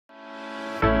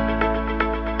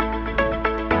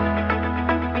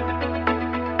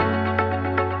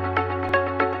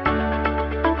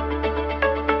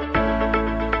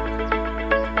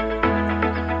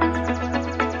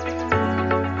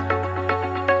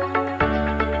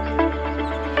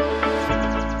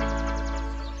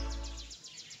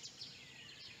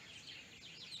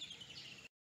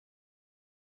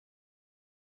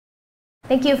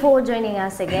Thank you for joining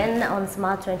us again on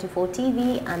Smart 24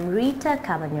 TV. I'm Rita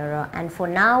Cabanyoro, and for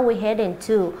now we head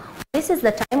into, this is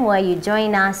the time where you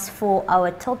join us for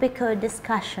our topical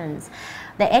discussions.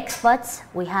 The experts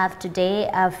we have today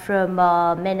are from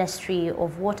Ministry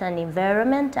of Water and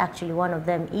Environment. Actually, one of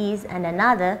them is, and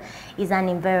another is an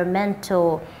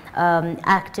environmental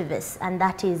activist, and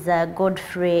that is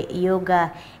Godfrey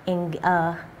Yoga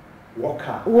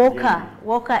Walker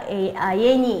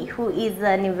Ayenyi, who is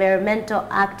an environmental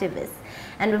activist.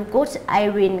 And we've got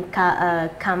Irene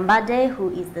Kambade, who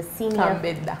is the senior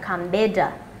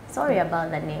Kambeda. Sorry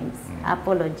about the names,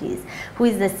 apologies. Who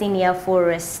is the senior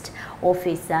forest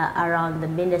officer around the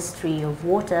Ministry of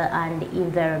Water and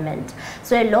Environment.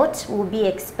 So a lot will be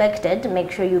expected.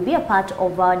 Make sure you be a part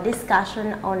of our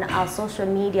discussion on our social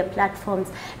media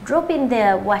platforms. Drop in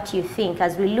there what you think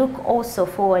as we look also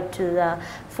forward to the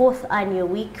 4th annual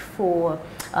week for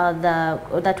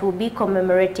that will be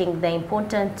commemorating the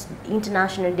important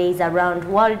international days around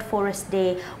World Forest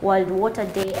Day, World Water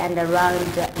Day, and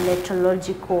around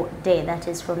Meteorological Day. That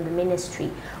is from the Ministry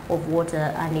of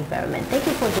Water and Environment. Thank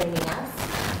you for joining us.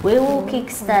 We will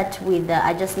kickstart with,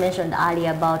 I just mentioned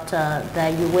earlier about the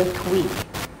UWEC week,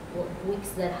 weeks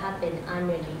that happen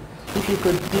annually. If you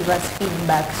could give us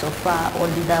feedback so far on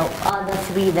the other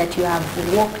 3 that you have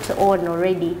worked on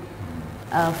already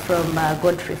from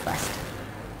Godfrey first.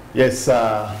 Yes,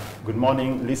 good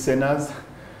morning listeners,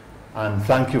 and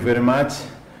thank you very much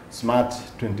Smart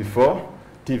 24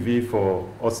 TV for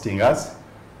hosting us.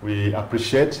 We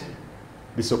appreciate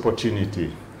this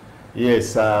opportunity.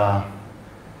 Yes,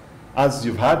 as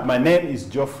you've heard, my name is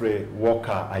Geoffrey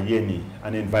Walker Ayenyi,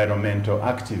 an environmental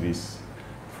activist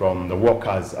from the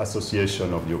Walkers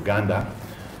Association of Uganda.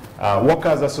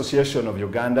 Walkers Association of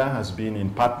Uganda has been in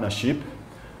partnership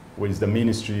with the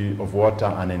Ministry of Water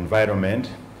and Environment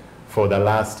for the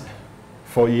last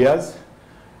 4 years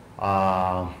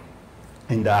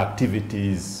in the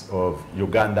activities of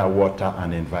Uganda Water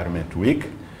and Environment Week.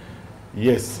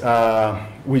 Yes,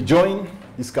 we joined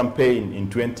this campaign in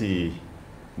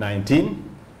 2019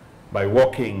 by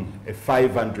walking a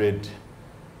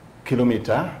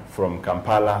 500-kilometer from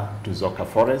Kampala to Zoka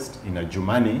Forest in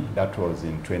Adjumani. That was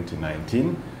in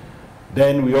 2019.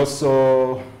 Then we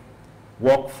also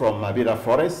walked from Mabira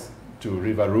Forest to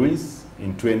River Ruiz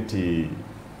in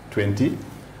 2020.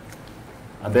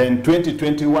 And then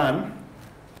 2021,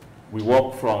 we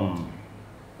walked from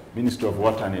Ministry of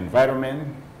Water and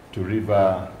Environment to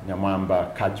River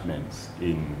Nyamwamba catchments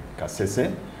in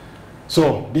Kasese.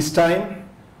 So this time,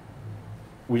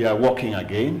 we are walking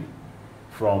again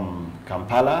from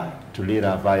Kampala to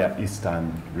Lira via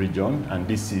Eastern region, and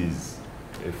this is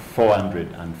a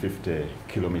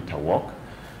 450-kilometer walk.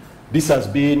 This has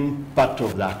been part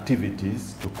of the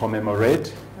activities to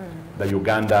commemorate the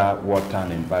Uganda Water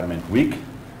and Environment Week,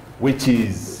 which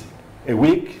is a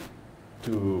week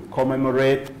to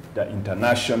commemorate the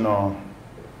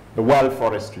World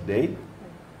Forestry Day,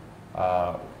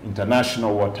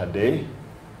 International Water Day,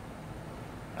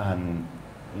 and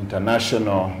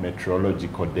International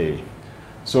Meteorological Day.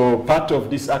 So part of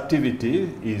this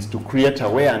activity is to create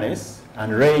awareness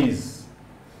and raise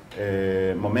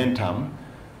momentum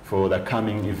for the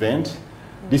coming event.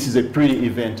 This is a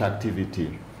pre-event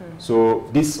activity. So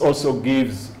this also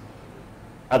gives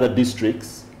other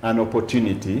districts an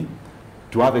opportunity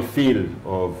to have a feel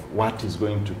of what is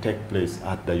going to take place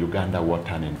at the Uganda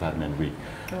Water and Environment Week.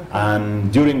 Okay.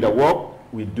 And during the walk,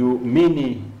 we do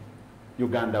mini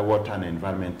Uganda Water and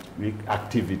Environment Week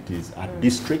activities at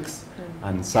districts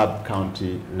and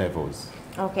sub-county levels.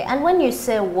 Okay, and when you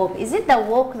say walk, is it the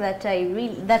walk that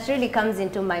really comes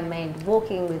into my mind,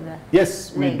 walking with the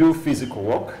Yes, we do physical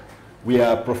walk. We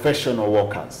are professional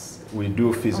walkers. We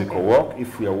do physical walk.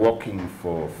 If we are walking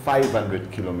for 500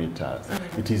 kilometers,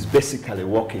 it is basically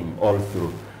walking all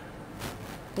through.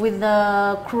 With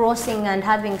the crossing and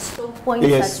having stop points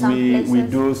at some places? Yes, we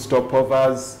do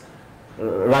stopovers.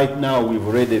 Right now, we've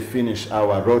already finished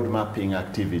our road mapping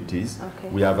activities. Okay.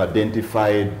 We have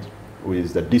identified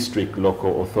with the district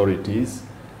local authorities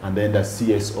and then the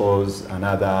CSOs and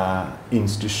other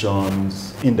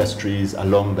institutions, industries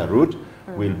along the route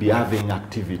will be having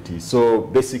activities. So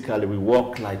basically we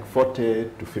walk like 40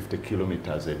 to 50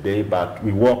 kilometers a day, but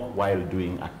we walk while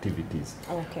doing activities.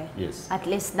 Okay. Yes. At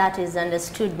least that is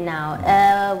understood now.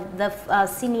 The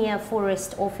senior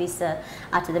forest officer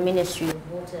at the Ministry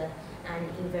of Water and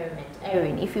Environment,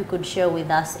 Erin, if you could share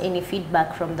with us any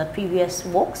feedback from the previous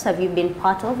walks. Have you been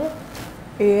part of it?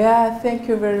 Yeah, thank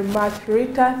you very much,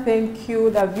 Rita. Thank you,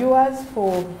 the viewers,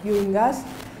 for viewing us.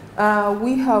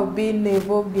 We have been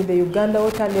involved in the Uganda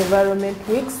Water and Environment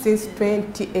Week since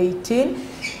 2018,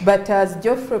 but as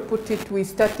Geoffrey put it, we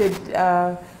started,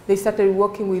 they started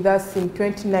working with us in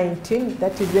 2019.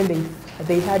 That is when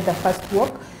they had the first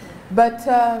work. But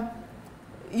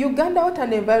Uganda Water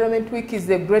and Environment Week is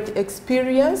a great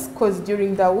experience because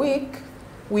during the week,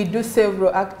 we do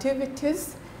several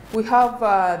activities. We have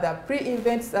the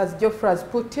pre-events, as Geoffrey has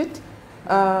put it.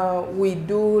 We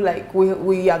do, like,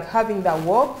 we are having the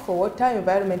walk for water,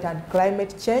 environment, and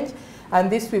climate change. And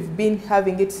this we've been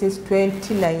having it since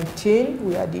 2019.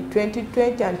 We had it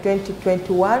 2020 and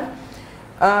 2021.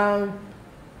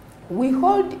 We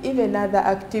hold even other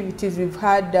activities. We've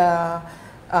had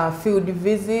field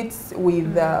visits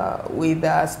with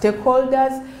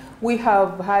stakeholders. We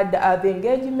have had other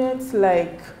engagements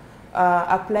like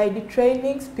applied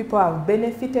trainings. People have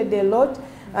benefited a lot,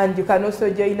 and you can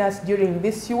also join us during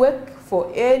this week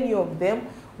for any of them.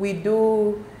 We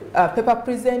do paper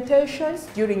presentations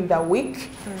during the week.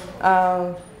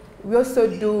 We also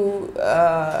do,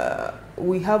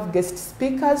 we have guest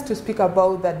speakers to speak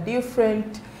about the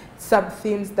different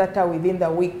sub-themes that are within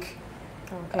the week.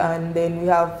 Okay. And then we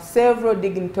have several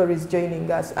dignitaries joining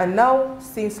us. And now,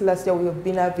 since last year, we have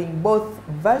been having both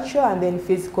virtual and then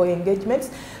physical engagements.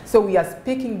 So we are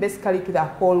speaking basically to the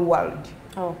whole world.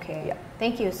 Okay. Yeah.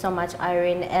 Thank you so much,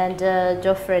 Irene. And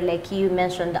Geoffrey, like you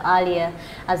mentioned earlier,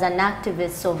 as an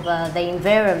activist of the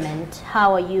environment,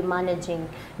 how are you managing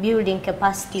building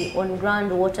capacity on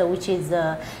groundwater, which is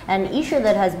an issue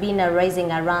that has been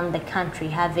arising around the country,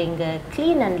 having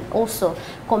clean and also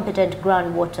competent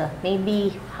groundwater?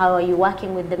 Maybe how are you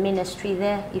working with the ministry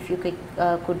there, if you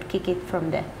could kick it from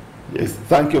there? Yes,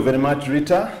 thank you very much,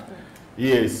 Rita.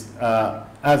 Yes,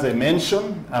 as I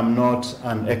mentioned, I'm not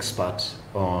an expert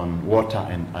on water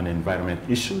and environment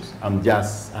issues. I'm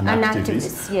just an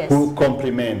activist yes, who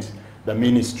complement the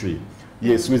ministry.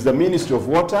 Yes, with the Ministry of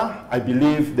Water, I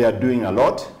believe they are doing a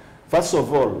lot. First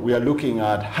of all, we are looking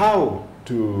at how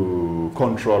to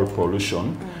control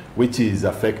pollution, which is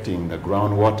affecting the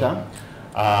groundwater.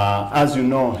 As you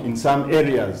know, in some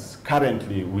areas,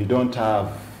 currently, we don't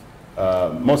have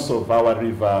most of our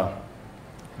river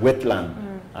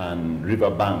wetland and river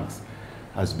banks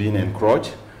has been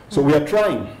encroached. So we are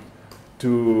trying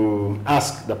to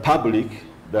ask the public,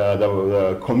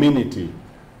 the community,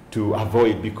 to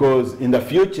avoid, because in the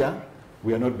future,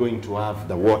 we are not going to have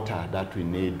the water that we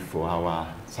need for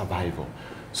our survival.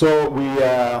 So we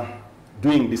are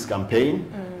doing this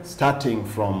campaign, starting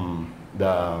from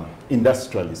the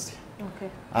industrialists. Okay.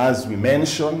 As we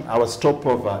mentioned, our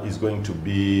stopover is going to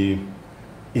be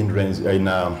in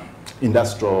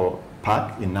industrial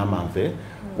park in Namave,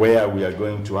 where we are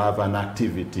going to have an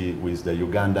activity with the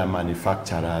Uganda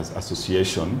Manufacturers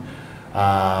Association.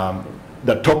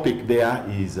 The topic there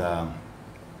is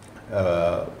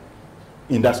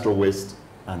industrial waste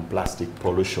and plastic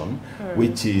pollution,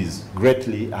 which is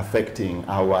greatly affecting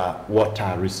our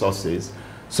water resources.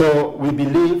 So we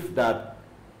believe that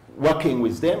working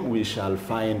with them, we shall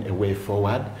find a way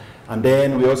forward. And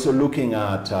then we're also looking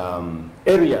at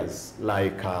areas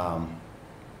like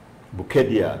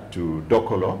Bukedia to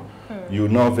Dokolo. You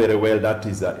know very well that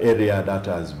is an area that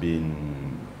has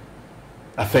been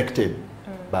affected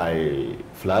by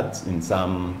floods in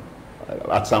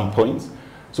at some points.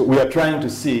 So we are trying to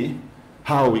see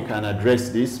how we can address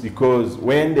this, because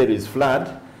when there is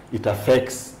flood, it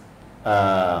affects,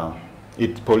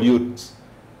 it pollutes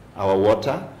our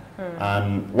water.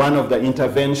 And one of the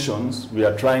interventions we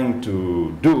are trying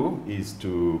to do is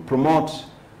to promote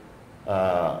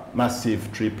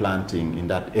massive tree planting in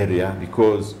that area,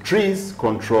 because trees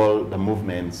control the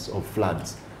movements of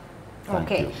floods.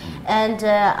 Thank you. And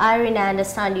Irene, I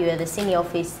understand you are the senior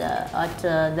officer at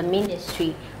the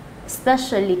ministry,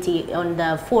 specialty on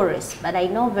the forest, but I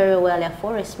know very well a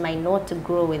forest might not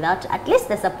grow without at least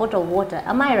the support of water.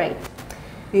 Am I right?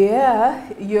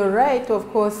 Yeah, you're right.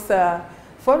 Of course,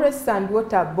 forests and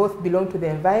water both belong to the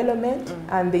environment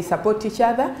and they support each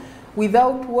other.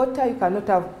 Without water, you cannot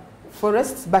have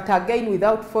forests, but again,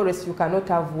 without forests, you cannot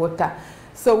have water.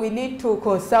 So we need to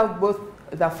conserve both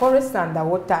the forest and the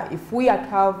water if we are to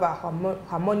have a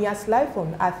harmonious life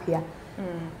on Earth here.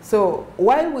 So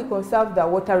while we conserve the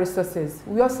water resources,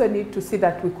 we also need to see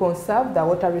that we conserve the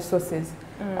water resources.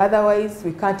 Otherwise,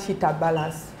 we can't hit a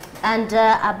balance. And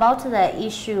about the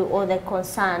issue or the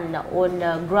concern on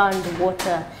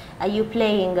groundwater, are you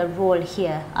playing a role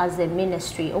here as a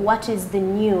ministry? Or what is the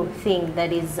new thing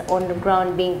that is on the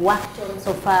ground being worked on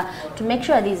so far to make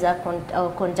sure these are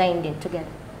conjoined together?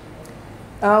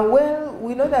 Well,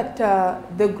 we know that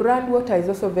the groundwater is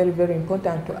also very, very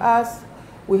important to us.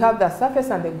 We have the surface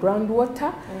and the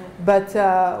groundwater,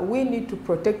 but we need to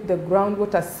protect the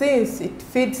groundwater since it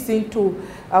feeds into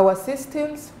our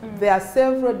systems. There are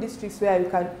several districts where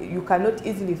you cannot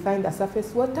easily find the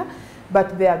surface water,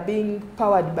 but they are being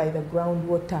powered by the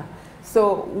groundwater.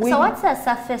 So what's the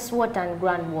surface water and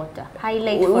groundwater?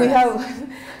 Highlight for us.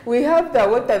 We have the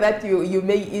water that you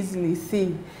may easily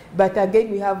see, but again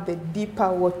we have the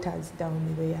deeper waters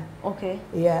down there. Okay.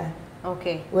 Yeah.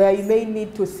 Okay. Where you may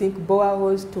need to sink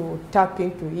boreholes to tap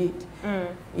into it.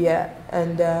 Yeah,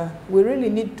 and we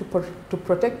really need to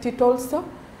protect it also,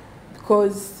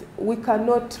 because we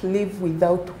cannot live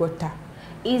without water.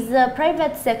 Is the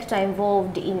private sector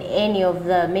involved in any of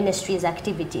the ministry's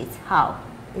activities? How?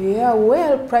 Yeah,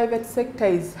 well, private sector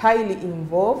is highly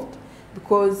involved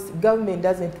because government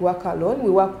doesn't work alone. We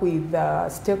work with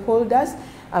stakeholders,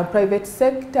 and private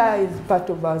sector is part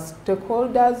of our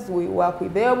stakeholders. We work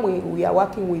with them. We are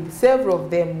working with several of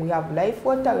them. We have Life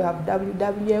Water, we have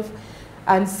WWF,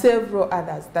 and several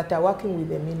others that are working with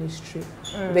the ministry.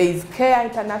 There is CARE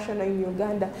International in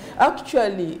Uganda.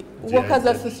 Actually, Workers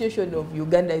Association of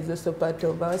Uganda is also part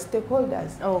of our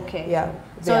stakeholders. Okay. Yeah.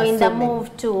 So in the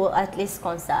move to at least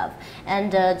conserve.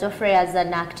 And Geoffrey, as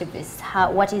an activist,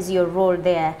 what is your role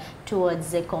there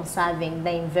towards conserving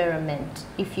the environment?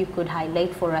 If you could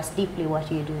highlight for us deeply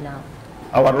what you do now.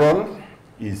 Our role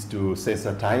is to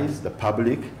sensitize the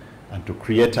public and to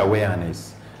create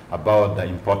awareness about the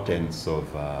importance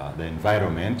of the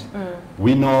environment.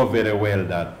 We know very well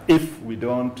that if we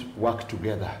don't work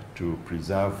together to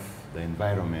preserve the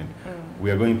environment,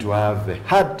 we are going to have a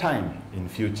hard time in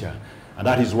future. And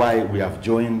that is why we have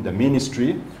joined the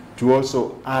ministry to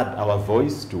also add our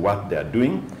voice to what they are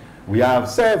doing. We have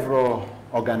several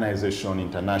organizations,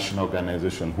 international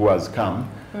organizations, who has come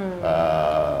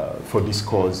for this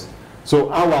cause.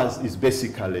 So ours is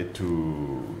basically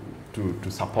to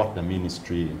support the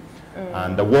ministry.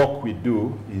 And the work we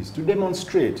do is to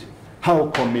demonstrate how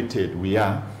committed we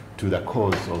are to the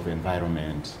cause of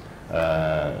environment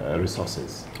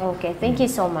resources. Okay, thank you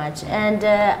so much. And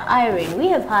Irene, we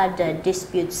have had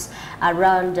disputes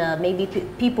around maybe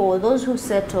people, those who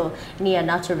settle near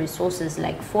natural resources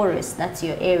like forests, that's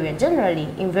your area, generally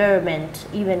environment,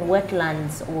 even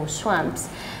wetlands or swamps.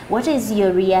 What is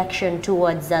your reaction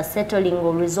towards settling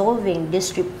or resolving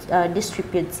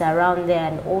disputes around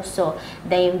there, and also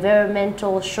the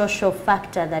environmental social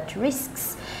factor that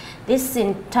risks? This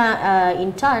in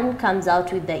turn comes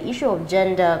out with the issue of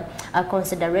gender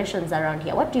considerations around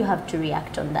here. What do you have to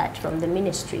react on that from the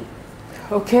ministry?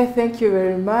 Okay, thank you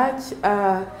very much.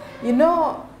 You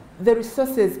know, the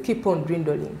resources keep on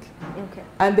dwindling,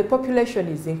 and the population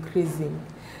is increasing.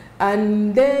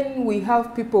 And then we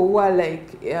have people who are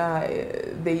like,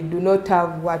 they do not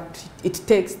have what it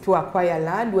takes to acquire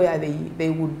land where they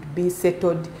would be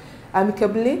settled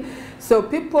amicably. So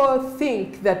people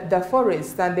think that the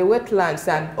forests and the wetlands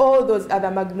and all those other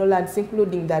magnolands,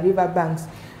 including the riverbanks,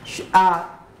 are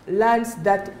lands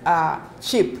that are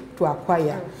cheap to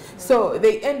acquire. So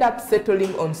they end up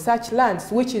settling on such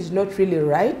lands, which is not really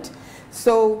right.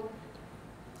 So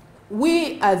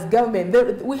we as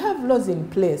government, we have laws in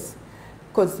place,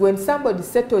 because when somebody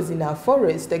settles in a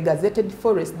forest, a gazetted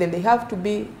forest, then they have to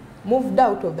be moved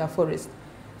out of the forest.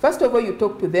 First of all, you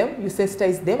talk to them, you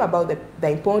sensitize them about the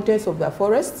importance of the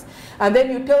forests, and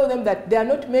then you tell them that they are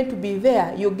not meant to be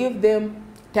there. You give them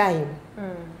time.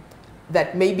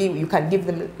 That maybe you can give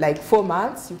them like 4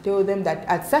 months. You tell them that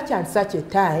at such and such a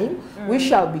time, we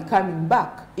shall be coming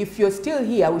back. If you're still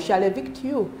here, we shall evict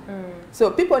you.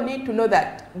 So people need to know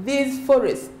that these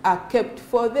forests are kept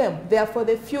for them. They are for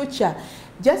the future.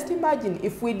 Just imagine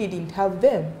if we didn't have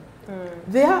them.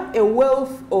 There are a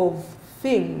wealth of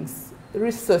things,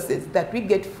 resources that we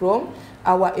get from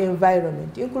our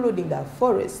environment, including the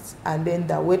forests and then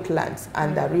the wetlands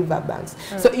and the riverbanks.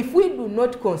 So if we do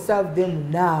not conserve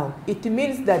them now, it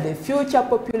means that the future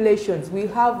populations will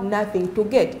have nothing to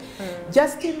get.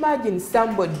 Just imagine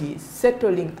somebody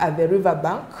settling at the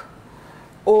riverbank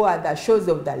or at the shores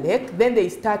of the lake, then they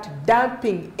start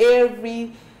dumping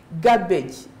every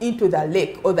garbage into the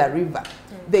lake or the river.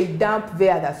 They dump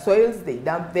there the soils, they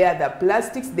dump there the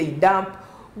plastics, they dump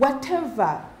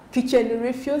whatever, kitchen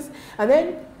refuse, and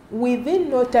then within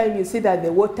no time you see that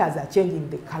the waters are changing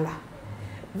the color.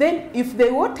 Then if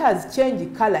the waters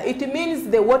change color, it means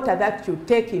the water that you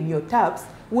take in your taps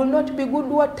will not be good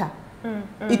water.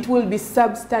 It will be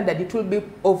substandard, it will be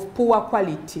of poor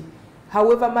quality,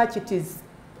 however much it is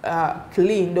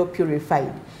cleaned or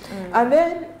purified. And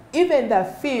then even the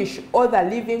fish or the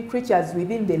living creatures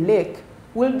within the lake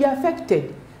will be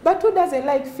affected. But who doesn't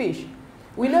like fish?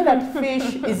 We know that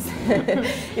fish is,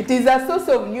 it is a source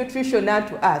of nutrition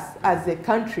to us as a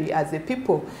country, as a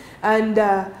people. And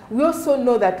we also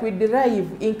know that we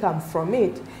derive income from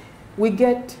it. We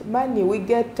get money, we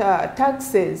get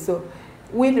taxes. So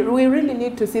we really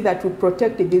need to see that we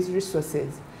protect these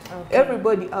resources. Okay.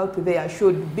 Everybody out there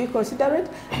should be considerate.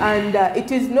 And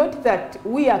it is not that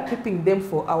we are keeping them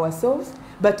for ourselves,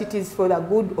 but it is for the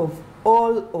good of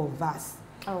all of us.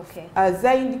 Okay. As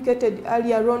I indicated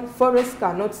earlier on, forests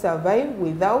cannot survive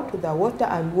without the water,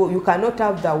 and you cannot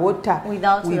have the water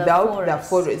without the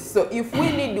forest. So if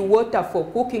we need water for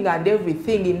cooking and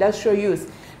everything, industrial use,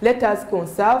 let us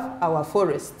conserve our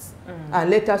forests. And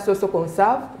let us also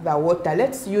conserve the water.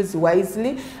 Let's use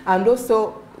wisely, and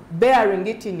also bearing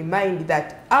it in mind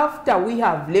that after we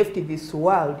have left this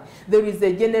world, there is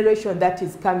a generation that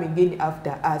is coming in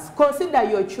after us. Consider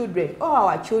your children, or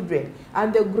our children,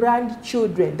 and the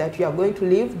grandchildren that you are going to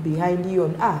leave behind you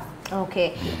on earth.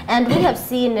 Okay, and we have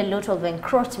seen a lot of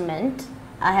encroachment.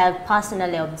 I have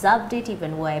personally observed it,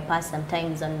 even where I pass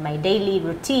sometimes on my daily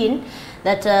routine,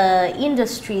 that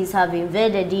industries have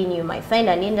invaded in. You might find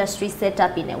an industry set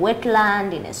up in a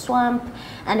wetland, in a swamp,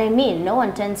 and I mean, no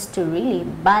one tends to really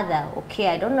bother. Okay,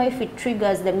 I don't know if it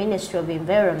triggers the Ministry of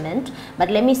Environment, but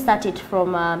let me start it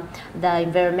from the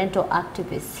environmental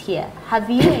activists here. Have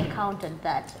you encountered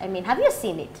that? I mean, have you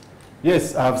seen it?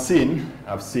 Yes, I've seen,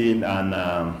 and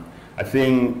I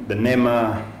think the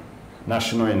NEMA,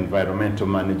 National Environmental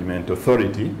Management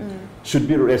Authority, should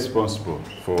be responsible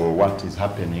for what is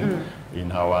happening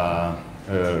in our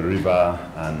river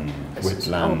and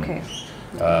wetland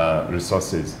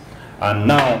resources. And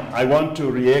now I want to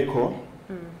re-echo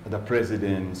the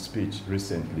President's speech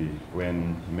recently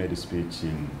when he made a speech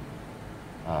in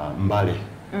Mbale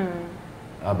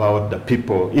about the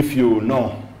people. If you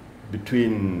know,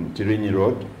 between Tirinyi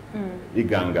Road,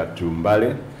 Iganga to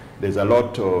Mbale, there's a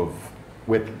lot of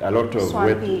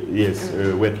wetland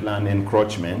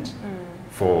encroachment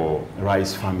for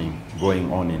rice farming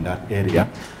going on in that area.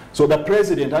 So the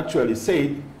President actually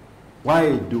said,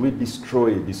 why do we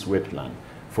destroy this wetland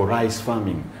for rice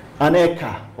farming? An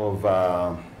acre of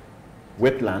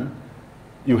wetland,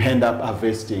 you end up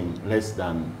harvesting less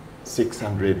than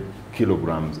 600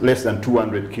 kilograms, less than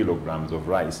 200 kilograms of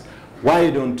rice. Why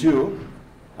don't you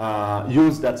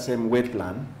use that same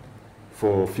wetland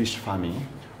for fish farming?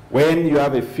 When you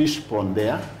have a fish pond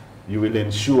there, you will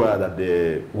ensure that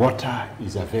the water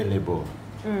is available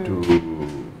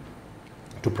to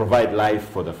provide life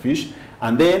for the fish.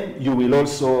 And then you will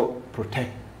also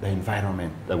protect the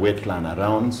environment, the wetland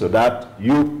around, so that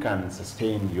you can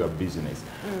sustain your business.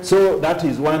 So that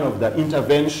is one of the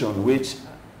interventions which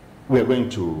we're going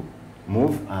to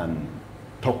move and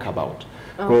talk about.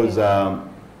 Because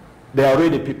there are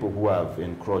already people who have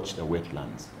encroached the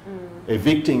wetlands.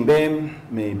 Evicting them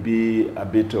may be a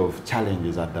bit of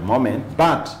challenges at the moment,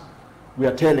 but we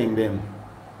are telling them,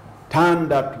 turn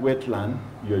that wetland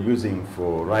you're using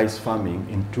for rice farming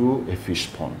into a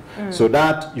fish pond, so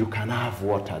that you can have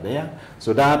water there,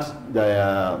 so that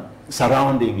the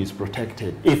surrounding is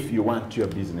protected if you want your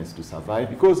business to survive.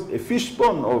 Because a fish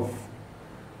pond of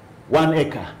 1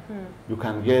 acre, you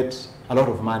can get a lot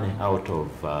of money out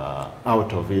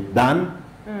of it than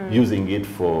using it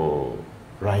for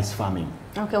rice farming.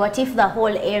 Okay, what if the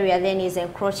whole area then is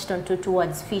encroached onto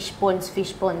towards fish ponds?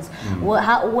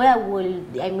 Where will,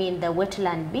 I mean, the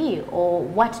wetland be, or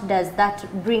what does that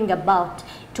bring about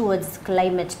towards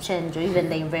climate change or even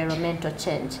the environmental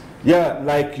change? Yeah,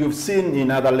 like you've seen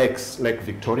in other lakes, Lake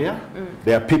Victoria,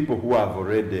 there are people who have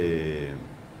already,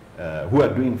 who are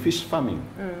doing fish farming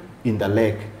in the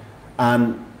lake,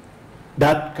 and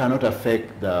that cannot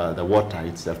affect the water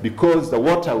itself, because the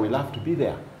water will have to be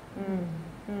there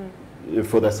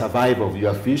for the survival of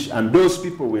your fish, and those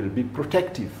people will be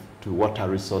protective to water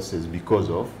resources because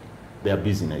of their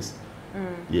business.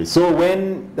 Yes. So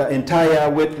when the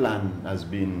entire wetland has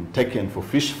been taken for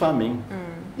fish farming,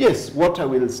 yes, water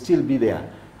will still be there,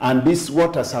 and this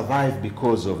water survives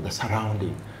because of the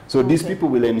surrounding. So these people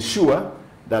will ensure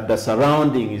that the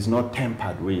surrounding is not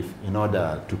tampered with in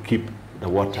order to keep the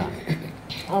water.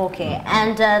 Okay,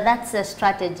 and that's a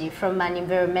strategy from an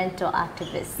environmental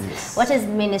activist. Yes. What is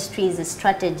ministry's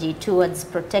strategy towards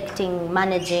protecting,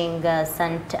 managing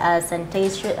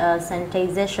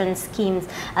sanitization schemes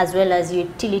as well as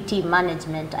utility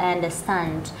management? I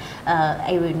understand,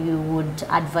 Irene, you would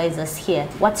advise us here.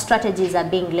 What strategies are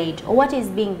being laid, or what is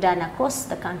being done across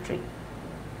the country?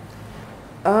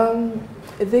 There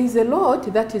is a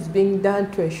lot that is being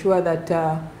done to ensure that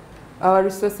our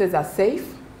resources are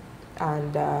safe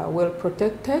and well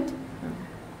protected.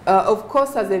 Of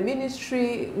course, as a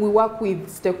ministry, we work with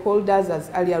stakeholders, as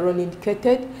earlier on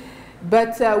indicated,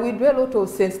 but we do a lot of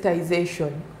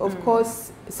sensitization. Of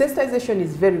course, sensitization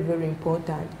is very, very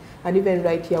important. And even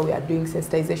right here, we are doing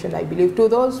sensitization, I believe, to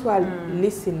those who are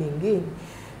listening in.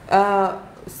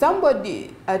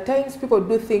 At times, people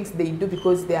do things they do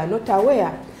because they are not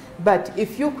aware. But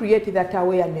if you create that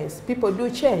awareness, people do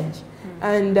change.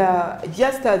 And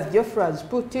just as Geoffrey has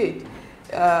put it,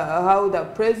 how the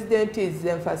president is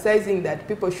emphasizing that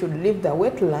people should leave the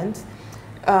wetlands,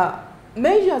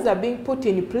 measures are being put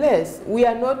in place. We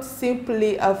are not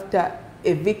simply after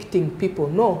evicting people.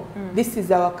 No, this is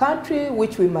our country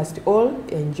which we must all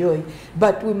enjoy,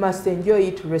 but we must enjoy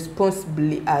it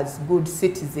responsibly as good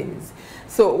citizens.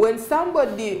 So when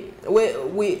somebody,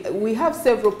 we have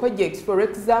several projects. For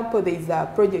example, there is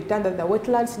a project under the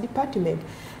Wetlands Department,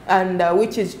 and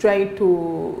which is trying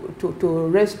to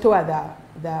restore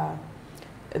the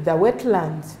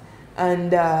wetlands,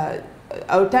 and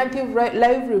alternative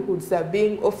livelihoods are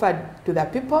being offered to the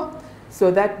people so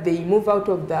that they move out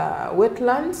of the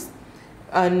wetlands.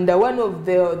 And one of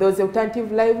those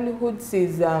alternative livelihoods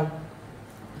is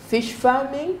fish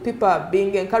farming. People are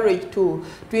being encouraged to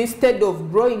instead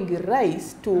of growing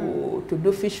rice, to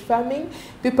do fish farming.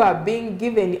 People are being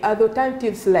given other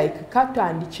alternatives like cattle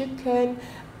and chicken.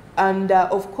 And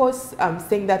of course, I'm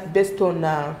saying that based on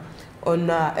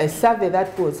a survey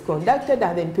that was conducted,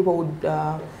 and then people would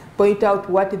point out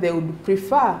what they would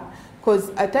prefer.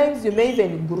 Because at times you may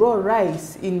even grow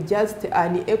rice in just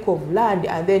an acre of land,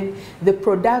 and then the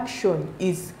production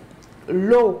is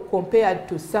low compared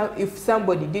to if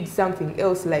somebody did something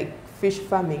else like fish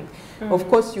farming. Of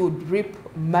course, you would reap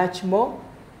much more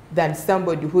than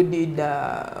somebody who did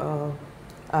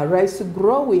rice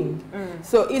growing.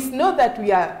 So it's not that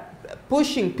we are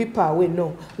pushing people away,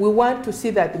 no. We want to see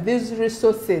that these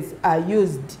resources are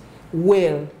used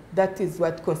well. That is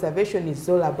what conservation is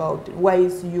all about,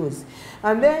 wise use.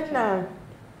 And then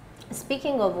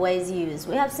speaking of wise use,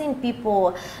 we have seen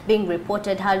people being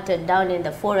reported halted down in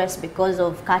the forest because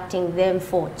of cutting them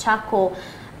for charcoal.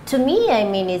 To me, I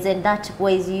mean, isn't that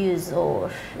wise use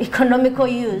or economical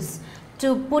use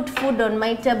to put food on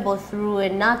my table through a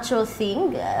natural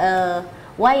thing?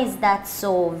 Why is that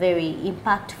so very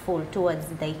impactful towards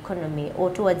the economy or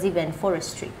towards even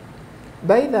forestry?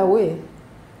 By the way,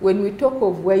 when we talk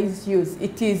of wise use,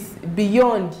 it is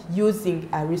beyond using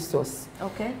a resource.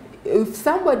 Okay. If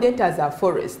somebody enters a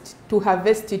forest to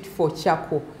harvest it for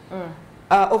charcoal,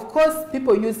 of course,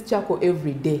 people use charcoal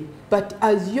every day. But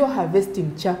as you're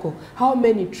harvesting charcoal, how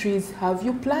many trees have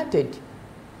you planted?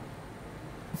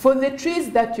 For the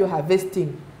trees that you're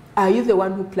harvesting, are you the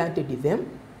one who planted them,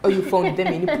 or you found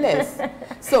them in place?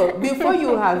 So before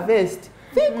you harvest,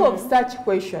 think of such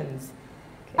questions.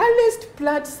 At least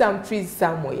plant some trees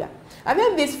somewhere. And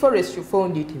then this forest, you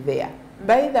found it there.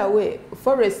 By the way,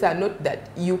 forests are not that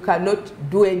you cannot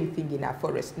do anything in a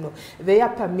forest. No, they are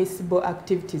permissible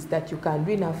activities that you can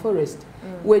do in a forest.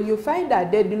 When you find a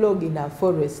dead log in a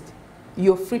forest,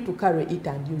 you're free to carry it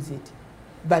and use it.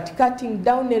 But cutting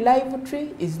down a live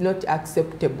tree is not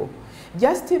acceptable.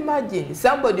 Just imagine,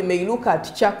 somebody may look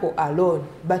at charcoal alone,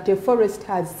 but a forest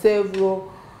has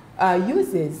several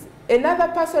uses.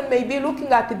 Another person may be looking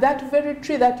at that very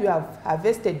tree that you have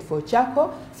harvested for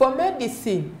charcoal, for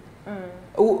medicine.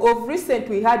 Of recent,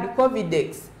 we had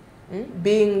Covidex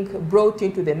being brought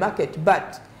into the market,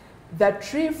 but the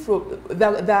tree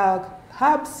the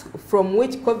herbs from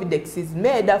which Covidex is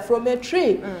made are from a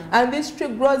tree, and this tree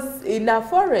grows in a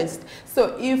forest.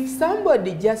 So if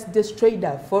somebody just destroyed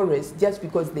a forest just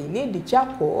because they need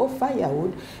charcoal or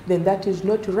firewood, then that is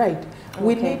not right. Okay.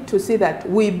 We need to see that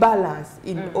we balance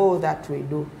in all that we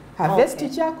do. Harvest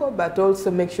charcoal, but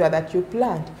also make sure that you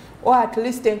plant, or at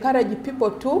least encourage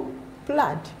people to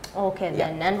plant. Okay,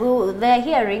 then, and they're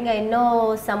hearing, I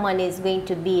know someone is going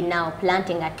to be now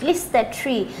planting at least a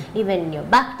tree, even in your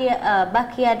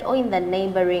backyard or in the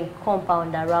neighboring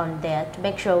compound around there, to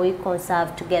make sure we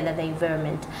conserve together the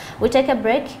environment. We take a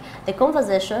break. The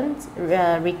conversation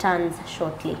returns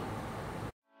shortly.